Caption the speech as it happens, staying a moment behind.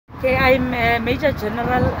Okay, I'm Major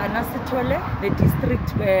General Anasitole, the District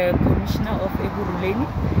Commissioner of Ekurhuleni.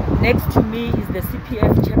 Next to me is the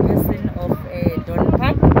CPF chairperson of Don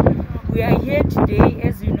Park. We are here today,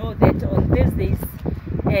 as you know, that on Thursdays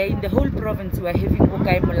in the whole province we are having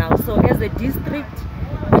Okae Molao. So as a district,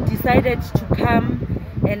 we decided to come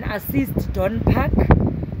and assist Don Park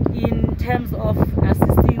in terms of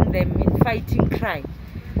assisting them in fighting crime.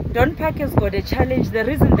 Don Park has got a challenge. The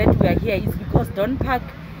reason that we are here is because Don Park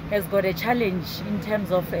has got a challenge in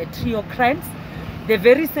terms of trio crimes. The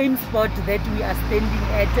very same spot that we are standing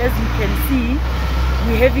at, as you can see,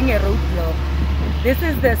 we're having a roadblock. This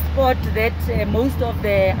is the spot that most of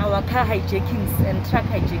our car hijackings and truck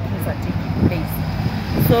hijackings are taking place.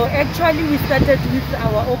 So actually we started with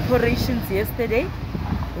our operations yesterday,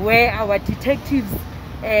 where our detectives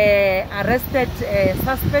arrested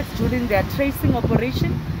suspects during their tracing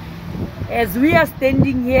operation. As we are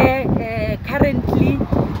standing here currently,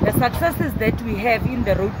 the successes that we have in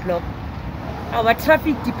the roadblock, our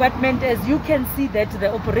traffic department, as you can see, that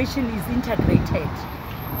the operation is integrated.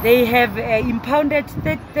 They have impounded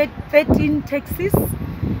 13 taxis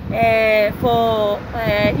for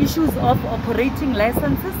issues of operating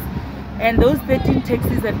licenses, and those 13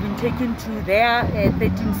 taxis have been taken to their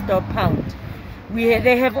 13 stop pound.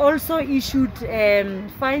 They have also issued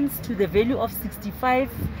fines to the value of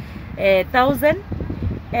 65,000,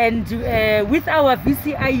 and with our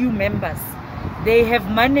VCIU members, they have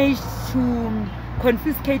managed to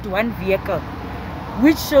confiscate one vehicle,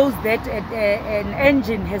 which shows that an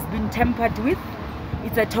engine has been tampered with.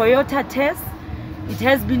 It's a Toyota Test. It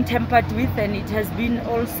has been tampered with, and it has been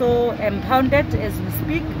also impounded as we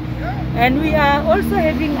speak. And we are also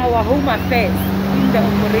having our home affairs in the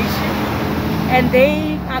operation, and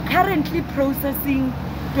they are currently processing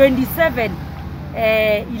 27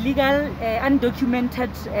 illegal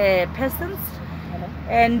undocumented persons,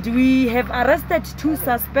 and we have arrested 2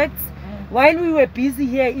 suspects. While we were busy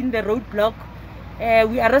here in the roadblock,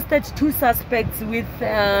 we arrested 2 suspects with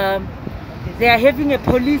they are having a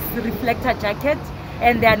police reflector jacket,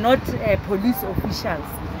 and they are not police officials.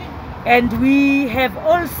 And we have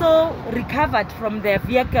also recovered from their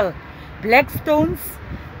vehicle black stones,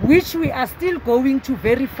 which we are still going to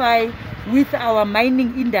verify with our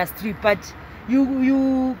mining industry. But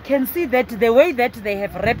you can see that the way that they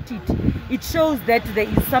have wrapped it, it shows that there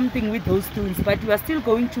is something with those stones, but we are still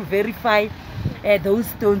going to verify those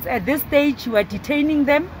stones. At this stage, we are detaining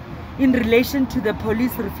them in relation to the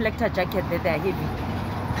police reflector jacket that they are having.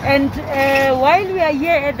 And while we are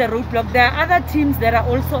here at the roadblock, there are other teams that are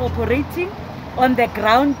also operating on the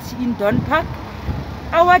ground in Don Park.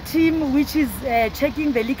 Our team, which is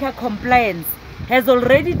checking the liquor compliance, has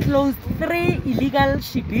already closed 3 illegal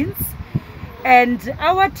ship-ins. And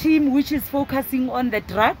our team, which is focusing on the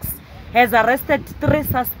drugs, has arrested 3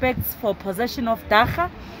 suspects for possession of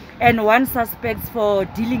dacha and 1 suspect for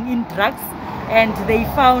dealing in drugs. And they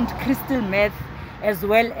found crystal meth as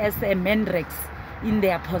well as a mandrax in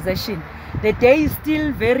their possession. The day is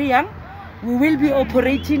still very young. We will be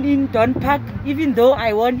operating in Don Park, even though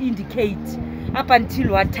I won't indicate up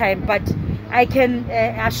until what time, but I can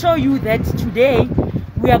assure you that today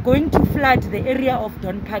we are going to flood the area of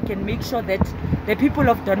Don Park and make sure that the people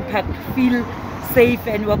of Don Park feel safe,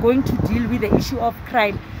 and we are going to deal with the issue of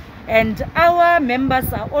crime. And our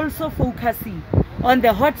members are also focusing on the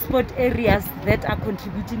hotspot areas that are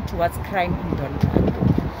contributing towards crime in Don Park.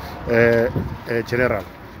 General,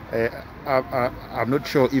 I'm not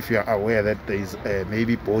sure if you are aware that there is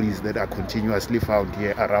maybe bodies that are continuously found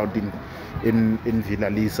here around in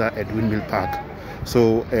Villa Lisa and Windmill Park.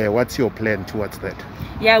 So what's your plan towards that?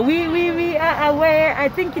 Yeah, we are aware. I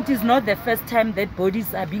think it is not the first time that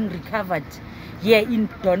bodies are being recovered here in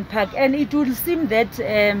Don Park, and it will seem that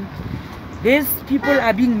these people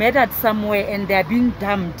are being murdered somewhere and they are being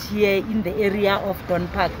dumped here in the area of Don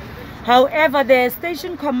Park. However, the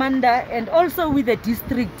station commander and also with the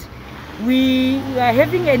district, we are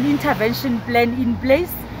having an intervention plan in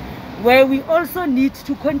place where we also need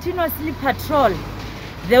to continuously patrol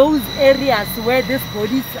those areas where these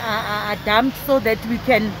bodies are dumped, so that we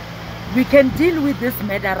can deal with these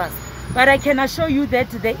murderers. But I can assure you that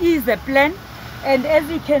there is a plan, and as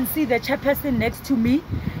you can see, the chairperson next to me,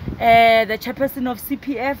 the chairperson of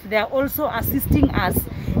CPF, they are also assisting us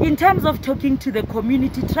in terms of talking to the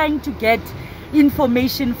community, trying to get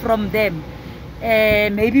information from them.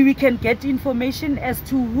 Maybe we can get information as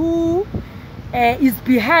to who is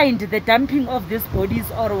behind the dumping of these bodies,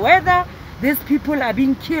 or whether these people are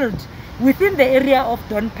being killed within the area of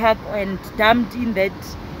Don Park and dumped in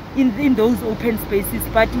those open spaces.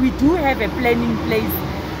 But we do have a plan in place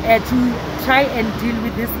to try and deal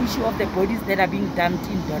with this issue of the bodies that are being dumped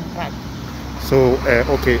in Don Park. So,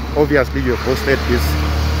 okay, obviously you hosted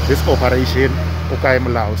this Operation Okae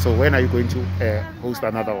Molao. So when are you going to host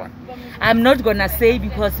another one? I'm not gonna say,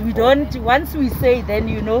 because we don't, once we say, then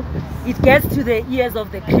you know it gets to the ears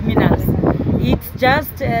of the criminals. It's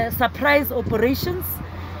just surprise operations,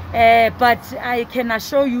 but I can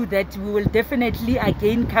assure you that we will definitely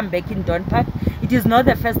again come back in Don Park. It is not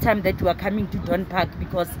the first time that we are coming to Don Park,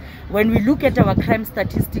 because when we look at our crime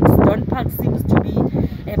statistics, Don Park seems to be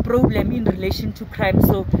a problem in relation to crime.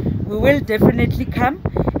 So we will definitely come,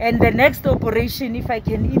 and the next operation, if I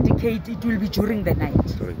can indicate, it will be during the night.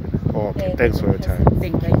 Okay, thanks for your time.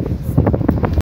 Thank you.